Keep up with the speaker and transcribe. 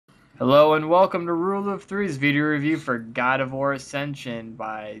Hello and welcome to Rule of Three's video review for God of War Ascension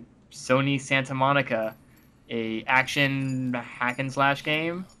by Sony Santa Monica, a action hack and slash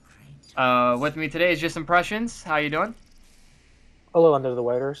game. With me today is just impressions. How you doing? A little under the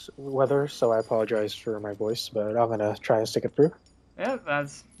weather, so I apologize for my voice, but I'm gonna try and stick it through. Yeah,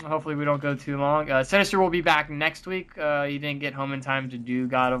 that's hopefully we don't go too long. Sinister will be back next week. He didn't get home in time to do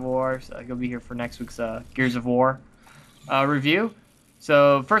God of War, so he'll be here for next week's Gears of War review.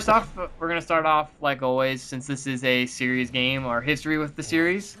 So first off, we're gonna start off like always, since this is a series game, our history with the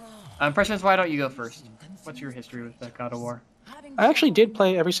series. Impressions, why don't you go first? What's your history with that God of War? I actually did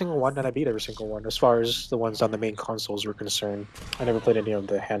play every single one, and I beat every single one. As far as the ones on the main consoles were concerned, I never played any of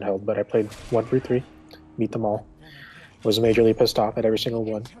the handheld, but I played 1 through 3, beat them all. Was majorly pissed off at every single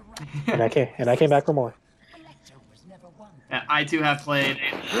one, and I came back for more. I too have played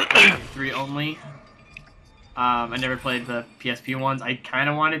 3 only. I never played the PSP ones. I kind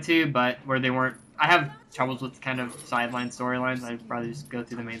of wanted to, but where they weren't, I have troubles with kind of sideline storylines. I'd rather just go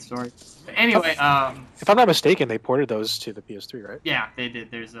through the main story. But anyway, If I'm not mistaken, they ported those to the PS3, right? yeah, they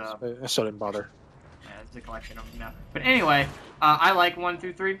did. There's I still didn't bother. there's a collection of them now. But anyway, I like 1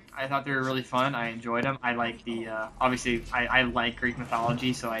 through 3. I thought they were really fun. I enjoyed them. I like the obviously I like Greek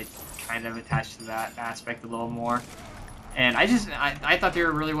mythology, so I kind of attached to that aspect a little more. And I thought they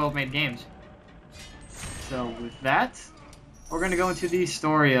were really well made games. So with that, we're going to go into the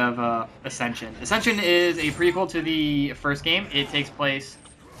story of Ascension. Ascension is a prequel to the first game. It takes place,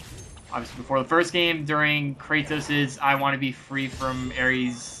 obviously, before the first game, during Kratos' I want to be free from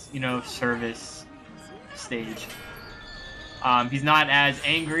Ares, service stage. He's not as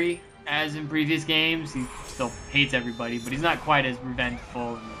angry as in previous games. He still hates everybody, but he's not quite as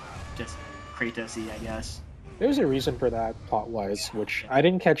revengeful and just Kratos-y, I guess. There's a reason for that plot-wise, which I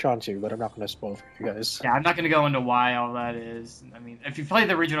didn't catch on to, but I'm not going to spoil for you guys. Yeah, I'm not going to go into why all that is. I mean, if you play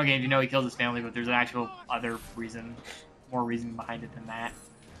the original game, you know he kills his family, but there's an actual other reason, more reason behind it than that.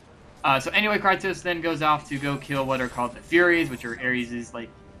 So anyway, Kratos then goes off to go kill what are called the Furies, which are Ares' like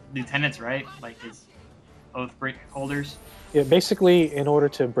lieutenants, right? Like his oath break holders. Yeah, basically, in order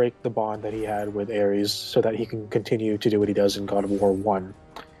to break the bond that he had with Ares, so that he can continue to do what he does in God of War 1,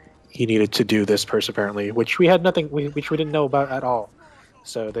 he needed to do this apparently, which we had nothing, which we didn't know about at all.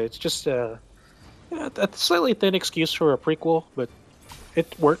 So it's just a slightly thin excuse for a prequel, but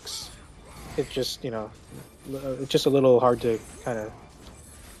it works. It's just it's just a little hard to kind of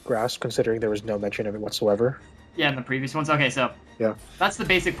grasp considering there was no mention of it whatsoever. Yeah, in the previous ones. Okay, so Yeah. that's the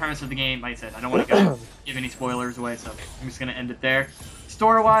basic premise of the game. Like I said, I don't want to give any spoilers away, so I'm just gonna end it there.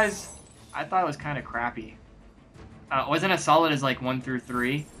 Story-wise, I thought it was kind of crappy. It wasn't as solid as like 1 through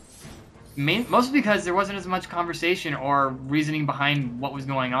 3. Mostly because there wasn't as much conversation or reasoning behind what was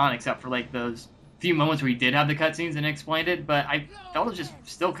going on, except for like those few moments where we did have the cutscenes and explained it. But I felt it was just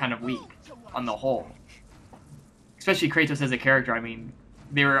still kind of weak on the whole, especially Kratos as a character. I mean,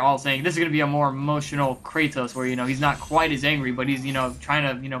 they were all saying this is going to be a more emotional Kratos, where he's not quite as angry, but he's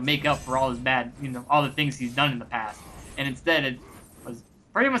trying to make up for all his bad all the things he's done in the past. And instead, it was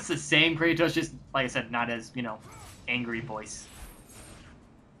pretty much the same Kratos, just like I said, not as angry voice.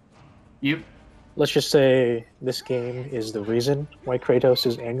 You? Let's just say this game is the reason why Kratos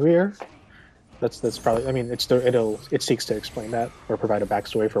is angrier. That's probably. I mean, it seeks to explain that or provide a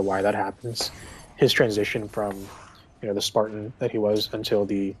backstory for why that happens. His transition from the Spartan that he was into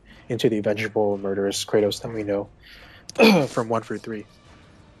the vengeful, murderous Kratos that we know from 1 through 3.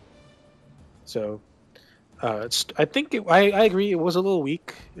 So, I think I agree. It was a little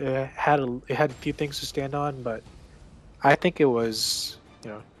weak. It had a few things to stand on, but I think it was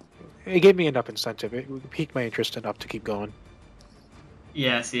it gave me enough incentive. It piqued my interest enough to keep going.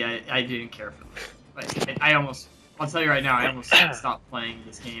 Yeah, see, I didn't care for them. I'll tell you right now, I almost stopped playing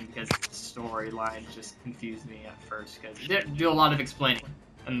this game because the storyline just confused me at first, because it didn't do a lot of explaining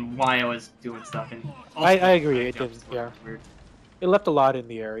and why I was doing stuff. And I agree. It did. Yeah. Weird. It left a lot in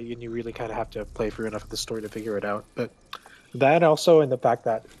the air, and you really kind of have to play through enough of the story to figure it out. But that also, and the fact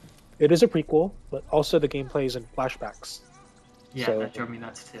that it is a prequel, but also the gameplay is in flashbacks. Yeah, So, that drove me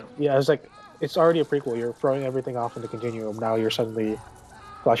nuts too. yeah, it's like it's already a prequel. You're throwing everything off in the continuum. Now you're suddenly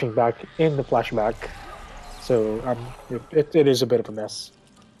flashing back in the flashback. So it is a bit of a mess.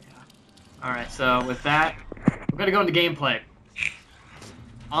 Yeah. All right, so with that, we're gonna go into gameplay.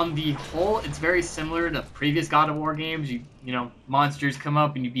 On the whole, it's very similar to previous God of War games. Monsters come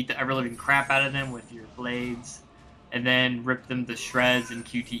up and you beat the ever-living crap out of them with your blades, and then rip them to shreds and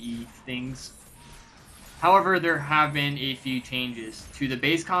QTE things. However, there have been a few changes to the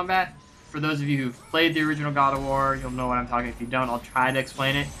base combat. For those of you who've played the original God of War, you'll know what I'm talking. If you don't, I'll try to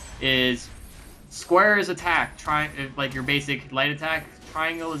explain it. Is square is attack, like your basic light attack,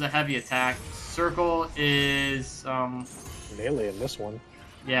 triangle is a heavy attack. Circle is Melee in this one.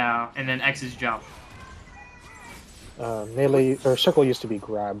 yeah, and then X is jump. Melee or circle used to be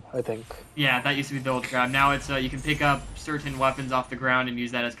grab, I think. Yeah, that used to be the old grab. Now it's you can pick up certain weapons off the ground and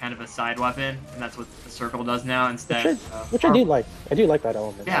use that as kind of a side weapon, and that's what the circle does now instead. Which I do like. I do like that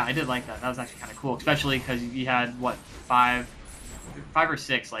element. Yeah, I did like that. That was actually kind of cool, especially because you had what five or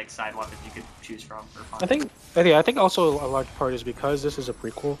six like side weapons you could choose from for fun. I think also a large part is because this is a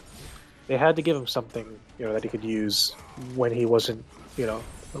prequel. They had to give him something, that he could use when he wasn't,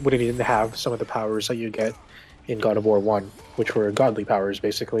 when he didn't have some of the powers that you get in God of War 1, which were godly powers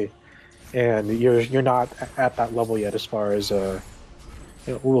basically. And you're not at that level yet as far as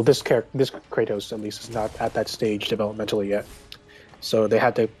well, this Kratos at least is not at that stage developmentally yet. So they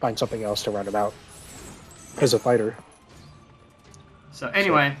had to find something else to round him out as a fighter. So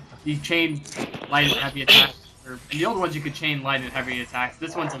anyway, you chain light and heavy attacks. In the old ones, you could chain light and heavy attacks.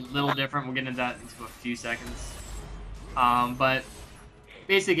 This one's a little different. We'll get into that into a few seconds. But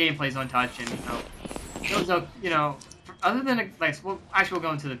basic gameplay's untouched, and shows up. Other than we'll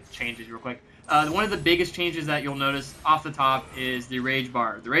go into the changes real quick. One of the biggest changes that you'll notice off the top is the rage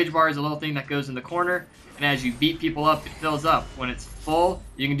bar. The rage bar is a little thing that goes in the corner, and as you beat people up, it fills up. When it's full,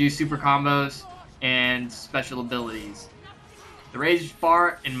 you can do super combos and special abilities. The rage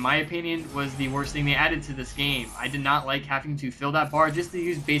bar, in my opinion, was the worst thing they added to this game. I did not like having to fill that bar just to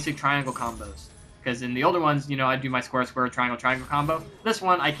use basic triangle combos. Because in the older ones, I do my square, square, triangle, triangle combo. This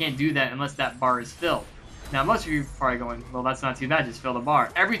one, I can't do that unless that bar is filled. Now, most of you are probably going, well, that's not too bad, just fill the bar.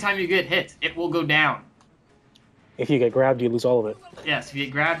 Every time you get hit, it will go down. If you get grabbed, you lose all of it. Yes, if you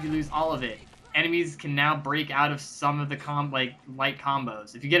get grabbed, you lose all of it. Enemies can now break out of some of the light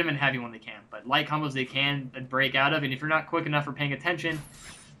combos. If you get them in heavy one, they can. But light combos, they can break out of. And if you're not quick enough or paying attention,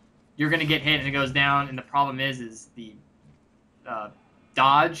 you're going to get hit and it goes down. And the problem is the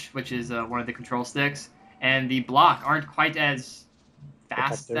dodge, which is one of the control sticks, and the block aren't quite as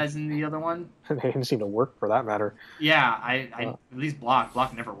fast as in the other one. They didn't seem to work for that matter. Yeah, I at least block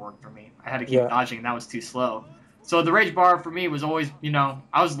never worked for me. I had to keep dodging, and that was too slow. So the rage bar for me was always,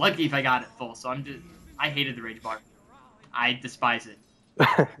 I was lucky if I got it full. So I hated the rage bar. I despise it.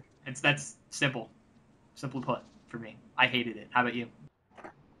 That's simple put for me. I hated it. How about you?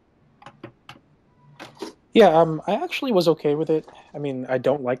 Yeah, I actually was okay with it. I mean, I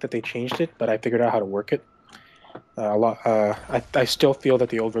don't like that they changed it, but I figured out how to work it. I still feel that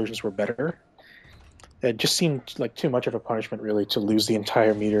the old versions were better. It just seemed like too much of a punishment, really, to lose the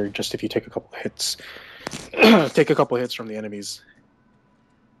entire meter just if you take a couple of hits. Take a couple of hits from the enemies.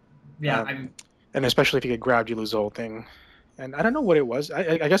 Yeah, and especially if you get grabbed, you lose the whole thing. And I don't know what it was.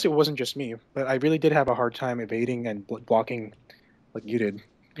 I guess it wasn't just me, but I really did have a hard time evading and blocking like you did.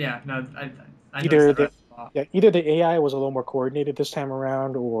 Yeah, no, I either the AI was a little more coordinated this time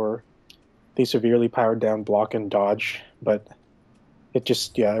around, or they severely powered down block and dodge. But it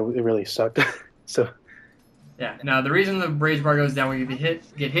just, it really sucked. So. Yeah. Now the reason the rage bar goes down when you get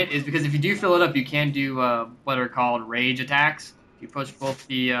hit is because if you do fill it up, you can do what are called rage attacks. If you push both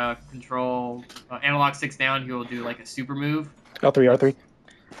the control analog sticks down, you'll do like a super move. L3, R3.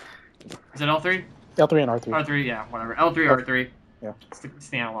 Is it L3? L3 and R3. R3, yeah, whatever. L3, R3. Yeah. It's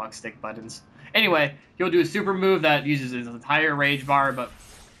the analog stick buttons. Anyway, he'll do a super move that uses his entire rage bar, but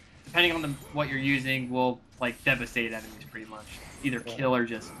depending on what you're using, will like devastate enemies pretty much. Either kill or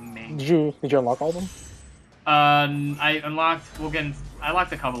just maim. Did you unlock all of them? I unlocked. I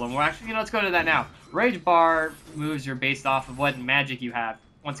unlocked a couple of them. Well, actually, let's go into that now. Rage bar moves are based off of what magic you have.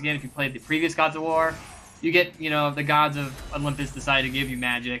 Once again, if you played the previous Gods of War, you get, the gods of Olympus decide to give you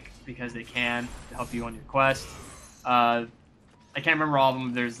magic because they can to help you on your quest. I can't remember all of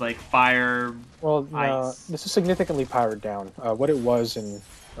them. There's like fire. Well, ice. This is significantly powered down. What it was in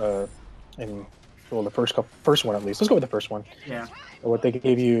the first one at least. Let's go with the first one. Yeah. What they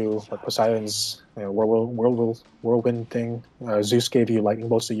gave you, like Poseidon's whirlwind thing. Zeus gave you lightning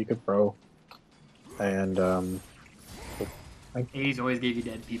bolts that you could throw, and Hades always gave you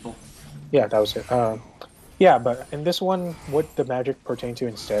dead people. Yeah, that was it. Yeah, but in this one, what the magic pertained to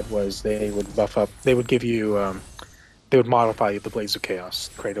instead was they would buff up. They would give you. They would modify the Blades of Chaos,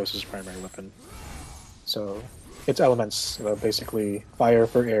 Kratos' primary weapon. So its elements, basically fire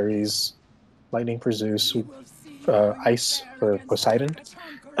for Ares, lightning for Zeus, ice for Poseidon,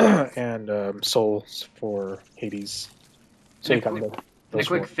 and souls for Hades. So you got a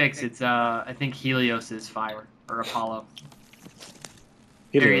quick fix, it's I think Helios is fire, or Apollo.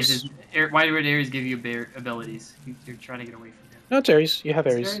 Helios. Why would Ares give you abilities? You're trying to get away from him. No, it's Ares. You have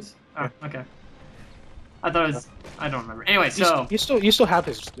Ares. Oh, okay. I thought it was. I don't remember. Anyway, so you still have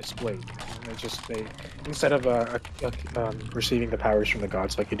his blade. It's just instead of receiving the powers from the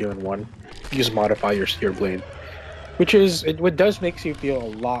gods like you do in 1, you just modify your blade, which is what does makes you feel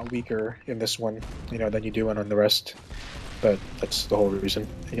a lot weaker in this one, than you do on the rest. But that's the whole reason.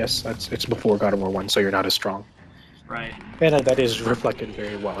 I guess it's before God of War 1, so you're not as strong. Right. And that is reflected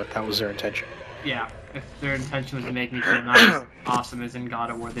very well if that was their intention. Yeah, if their intention was to make me feel not as awesome as in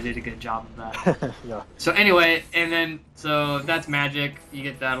God of War, they did a good job of that. Yeah. So anyway, and then, so that's magic. You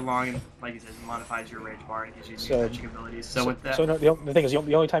get that along, and like you said, it modifies your rage bar and gives you new magic abilities. So with that... So no, the thing is, the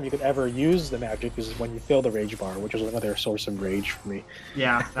only time you could ever use the magic is when you fill the rage bar, which is another source of rage for me.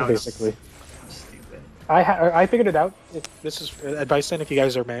 Yeah, that basically. was stupid. I figured it out. This is advice then if you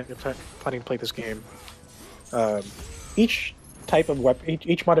guys are planning to play this game. Each type of weapon,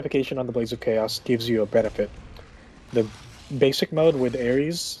 each modification on the Blades of Chaos gives you a benefit. The basic mode with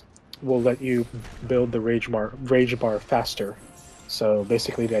Ares will let you build the rage bar faster. So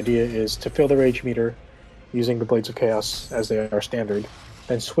basically the idea is to fill the rage meter using the Blades of Chaos as they are standard,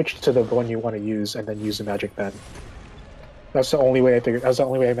 then switch to the one you want to use and then use the magic then. That's the only way that's the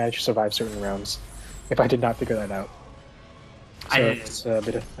only way I managed to survive certain rounds. If I did not figure that out. So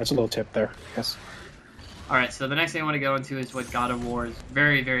that's a little tip there, yes. Alright, so the next thing I want to go into is what God of War is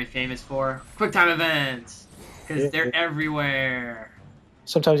very, very famous for. QuickTime events! Because they're everywhere.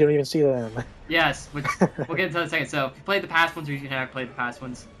 Sometimes you don't even see them. Yes, which we'll get into that in a second. So, if you played the past ones, or you have played the past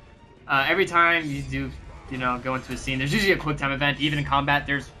ones, every time you do, go into a scene, there's usually a QuickTime event. Even in combat,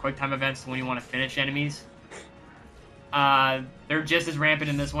 there's QuickTime events when you want to finish enemies. They're just as rampant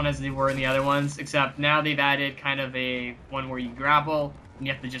in this one as they were in the other ones, except now they've added kind of a one where you grapple, and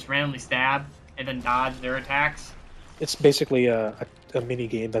you have to just randomly stab and then dodge their attacks. It's basically a mini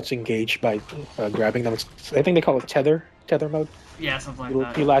game that's engaged by grabbing them. I think they call it tether mode. Yeah, something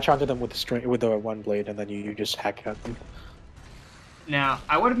like that. You latch onto them with the one blade, and then you just hack at them. Now,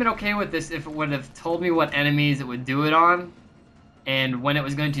 I would have been okay with this if it would have told me what enemies it would do it on, and when it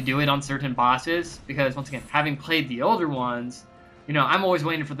was going to do it on certain bosses, because once again, having played the older ones, I'm always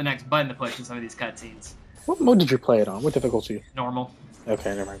waiting for the next button to push in some of these cutscenes. What mode did you play it on? What difficulty? Normal.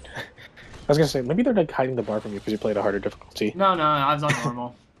 Okay, never mind. I was gonna say, maybe they're like hiding the bar from you because you played a harder difficulty. No, I was on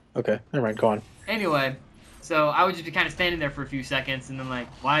normal. Okay, never mind, go on. Anyway, so I would just be kind of standing there for a few seconds, and then like,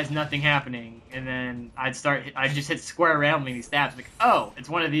 why is nothing happening? And then I'd just hit square randomly these stabs, like, oh, it's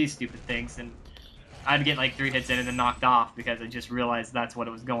one of these stupid things, and I'd get like 3 hits in and then knocked off because I just realized that's what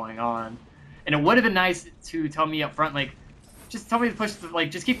was going on. And it would have been nice to tell me up front, like, just tell me to push,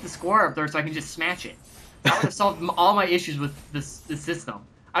 just keep the square up there so I can just smash it. That would have solved all my issues with this system.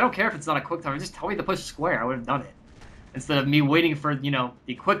 I don't care if it's not a quick time. Just tell me to push square. I would have done it. Instead of me waiting for,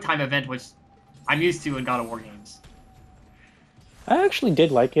 the quick time event, which I'm used to in God of War games. I actually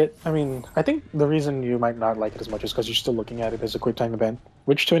did like it. I mean, I think the reason you might not like it as much is because you're still looking at it as a quick time event,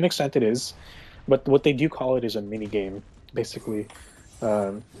 which to an extent it is. But what they do call it is a mini game, basically.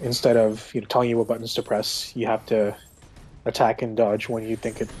 Instead of telling you what buttons to press, you have to attack and dodge when you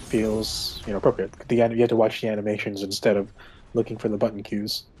think it feels appropriate. You have to watch the animations instead of looking for the button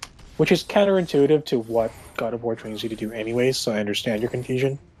cues, which is counterintuitive to what God of War trains you to do anyways. So I understand your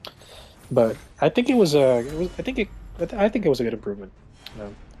confusion, but I think it was a good improvement.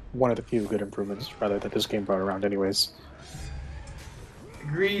 One of the few good improvements, rather, that this game brought around, anyways.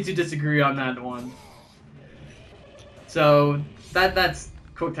 Agree to disagree on that one. So that's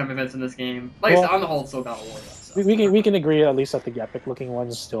QuickTime events in this game. Like I said, on the whole, it's still God of War. So. We can agree at least that the epic looking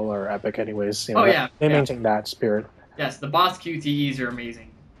ones still are epic, anyways. They maintain that spirit. Yes, the boss QTEs are amazing.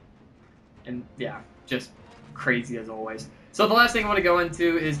 And yeah, just crazy as always. So the last thing I want to go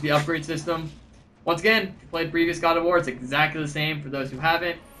into is the upgrade system. Once again, if you played previous God of War, it's exactly the same for those who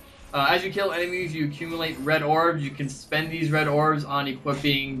haven't. As you kill enemies, you accumulate red orbs. You can spend these red orbs on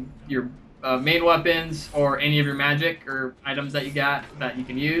equipping your main weapons or any of your magic or items that you got that you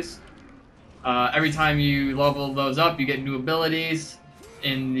can use. Every time you level those up, you get new abilities.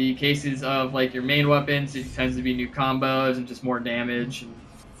 In the cases of like your main weapons, it tends to be new combos and just more damage. And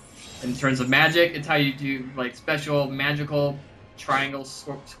in terms of magic, it's how you do like special magical triangle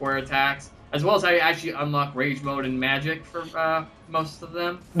square attacks, as well as how you actually unlock rage mode and magic for most of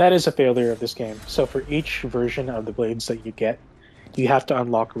them. That is a failure of this game. So for each version of the blades that you get, you have to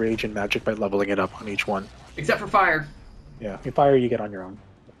unlock rage and magic by leveling it up on each one. Except for fire. Yeah, your fire you get on your own.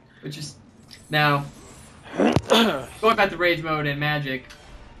 Which is now going back to rage mode and magic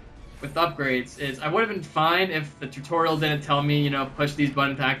with upgrades is I would have been fine if the tutorial didn't tell me, push these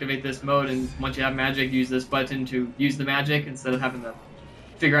buttons to activate this mode, and once you have magic, use this button to use the magic instead of having to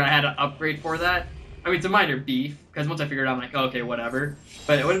figure out how to upgrade for that. I mean, it's a minor beef, because once I figured it out, I'm like, oh, okay, whatever.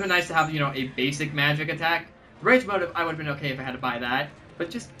 But it would have been nice to have, a basic magic attack. Rage mode, I would have been okay if I had to buy that. But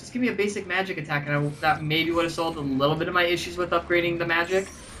just give me a basic magic attack, and that maybe would have solved a little bit of my issues with upgrading the magic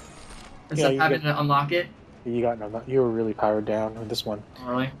instead of having to unlock it. You got no. You were really powered down with this one. Oh,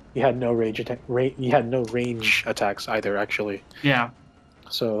 really? You had no range attack. You had no range attacks either, actually. Yeah.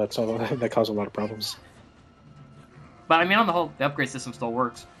 So that's all. That caused a lot of problems. But I mean, on the whole, the upgrade system still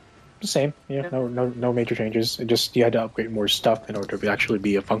works. The same. Yeah. No major changes. It just you had to upgrade more stuff in order to actually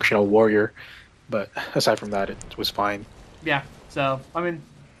be a functional warrior. But aside from that, it was fine. Yeah. So I mean,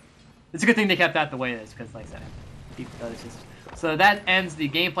 it's a good thing they kept that the way it is, because like I said, people just. So that ends the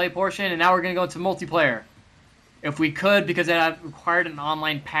gameplay portion, and now we're gonna go into multiplayer. If we could, because it required an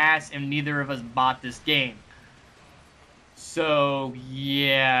online pass, and neither of us bought this game. So,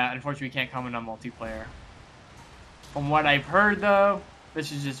 yeah, unfortunately we can't comment on multiplayer. From what I've heard, though,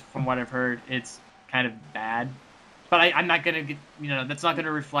 this is just from what I've heard, it's kind of bad. But I'm not going to get, that's not going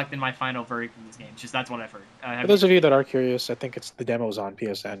to reflect in my final verdict in this game. It's just that's what I've heard. For those of you that are curious, I think it's the demos on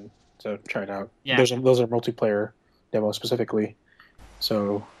PSN, so try it out. Yeah. Those are multiplayer demos specifically,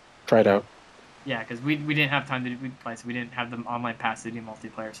 so try it out. Yeah, because we didn't have time to play, so we didn't have the online pass to do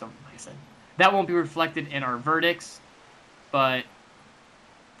multiplayer. So, like I said, that won't be reflected in our verdicts, but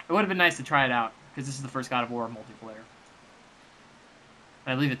it would have been nice to try it out, because this is the first God of War multiplayer.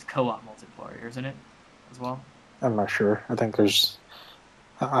 And I believe it's co-op multiplayer, isn't it, as well? I'm not sure. I think there's...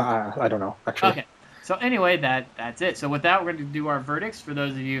 I don't know, actually. Okay. So anyway, that's it. So with that, we're going to do our verdicts. For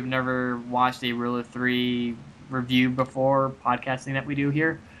those of you who've never watched a Rule of 3 review before, podcasting that we do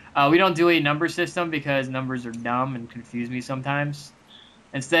here, we don't do a number system because numbers are dumb and confuse me sometimes.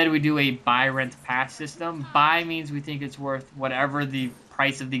 Instead, we do a buy, rent, pass system. Buy means we think it's worth whatever the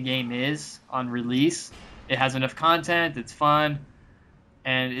price of the game is on release. It has enough content, it's fun,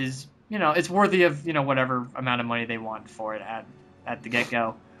 and is, it's worthy of, whatever amount of money they want for it at the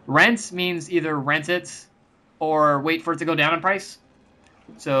get-go. Rent means either rent it or wait for it to go down in price.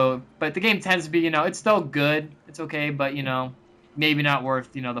 So, but the game tends to be, it's still good, it's okay, but, maybe not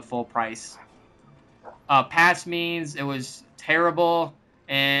worth, the full price. Pass means it was terrible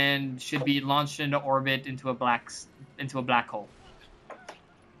and should be launched into orbit into a black hole.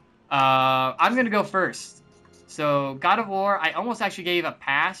 I'm gonna go first. So God of War, I almost actually gave a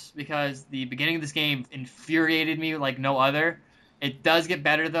pass because the beginning of this game infuriated me like no other. It does get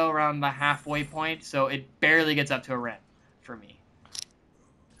better though around the halfway point, so it barely gets up to a rent for me.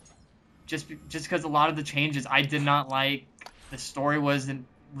 Just because a lot of the changes I did not like. The story was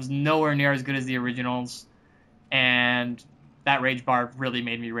nowhere near as good as the originals, and that rage bar really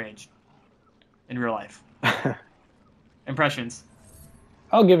made me rage in real life. Impressions?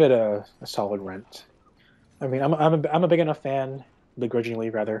 I'll give it a solid rent. I mean, I'm a big enough fan, begrudgingly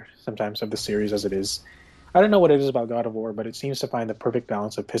rather, sometimes of the series as it is. I don't know what it is about God of War, but it seems to find the perfect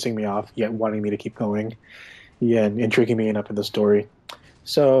balance of pissing me off yet wanting me to keep going, and intriguing me enough in the story.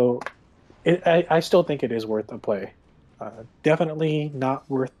 So, I still think it is worth a play. Definitely not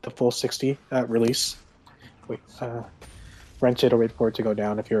worth the full 60 at release. Rent it or wait for it to go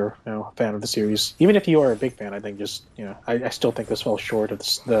down if you're a fan of the series. Even if you are a big fan, I think just I still think this fell short of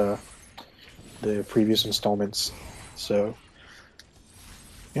the previous installments. So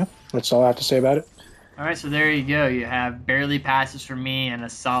yeah, that's all I have to say about it. All right, so there you go. You have barely passes from me and a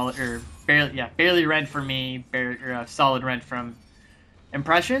solid, or barely rent for me, or a solid rent from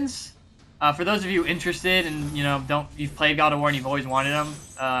Impressions. For those of you interested and you've played God of War and you've always wanted them,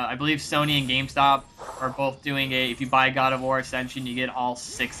 I believe Sony and GameStop are both doing if you buy God of War Ascension, you get all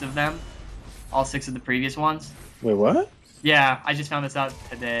 6 of them, all 6 of the previous ones. Wait, what? Yeah, I just found this out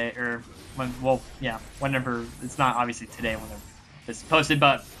today, or whenever. It's not obviously today when this is posted,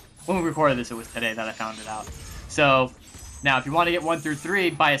 but when we recorded this, it was today that I found it out. So now, if you want to get 1 through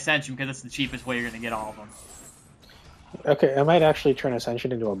 3, buy Ascension because it's the cheapest way you're going to get all of them. Okay, I might actually turn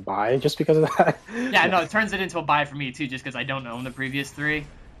Ascension into a buy just because of that. Yeah, no, it turns it into a buy for me too, just because I don't own the previous 3.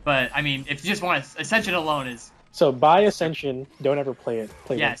 But I mean, if you just want Ascension alone is. So buy Ascension, don't ever play it.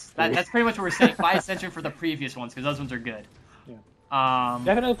 Yes, that's pretty much what we're saying. Buy Ascension for the previous ones because those ones are good. Yeah.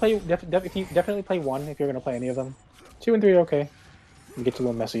 Definitely play 1 if you're gonna play any of them. 2 and 3 are okay. It gets a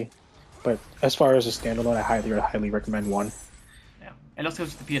little messy, but as far as a standalone, I highly recommend 1. Yeah, and also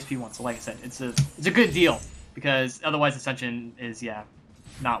it's the PSP one. So like I said, it's a good deal. Because otherwise Ascension is,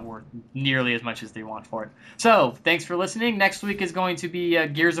 not worth nearly as much as they want for it. So, thanks for listening. Next week is going to be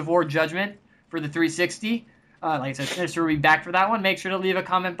Gears of War Judgment for the 360. Like I said, Sinister will be back for that one. Make sure to leave a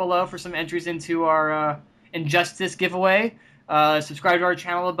comment below for some entries into our Injustice giveaway. Subscribe to our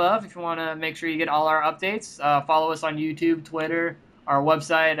channel above if you want to make sure you get all our updates. Follow us on YouTube, Twitter, our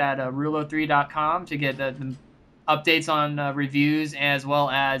website at rulo3.com to get the updates on reviews as well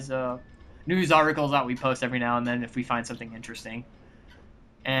as... news articles that we post every now and then if we find something interesting.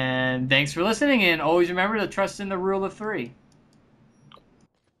 And thanks for listening, and always remember to trust in the rule of three.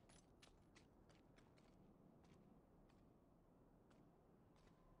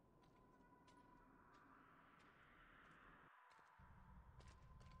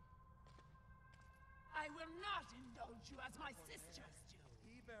 I will not indulge you as my sisters do.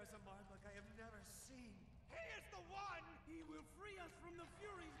 He bears a mark like I have never seen. He is the one! He will free us from the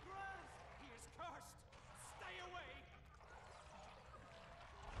Furies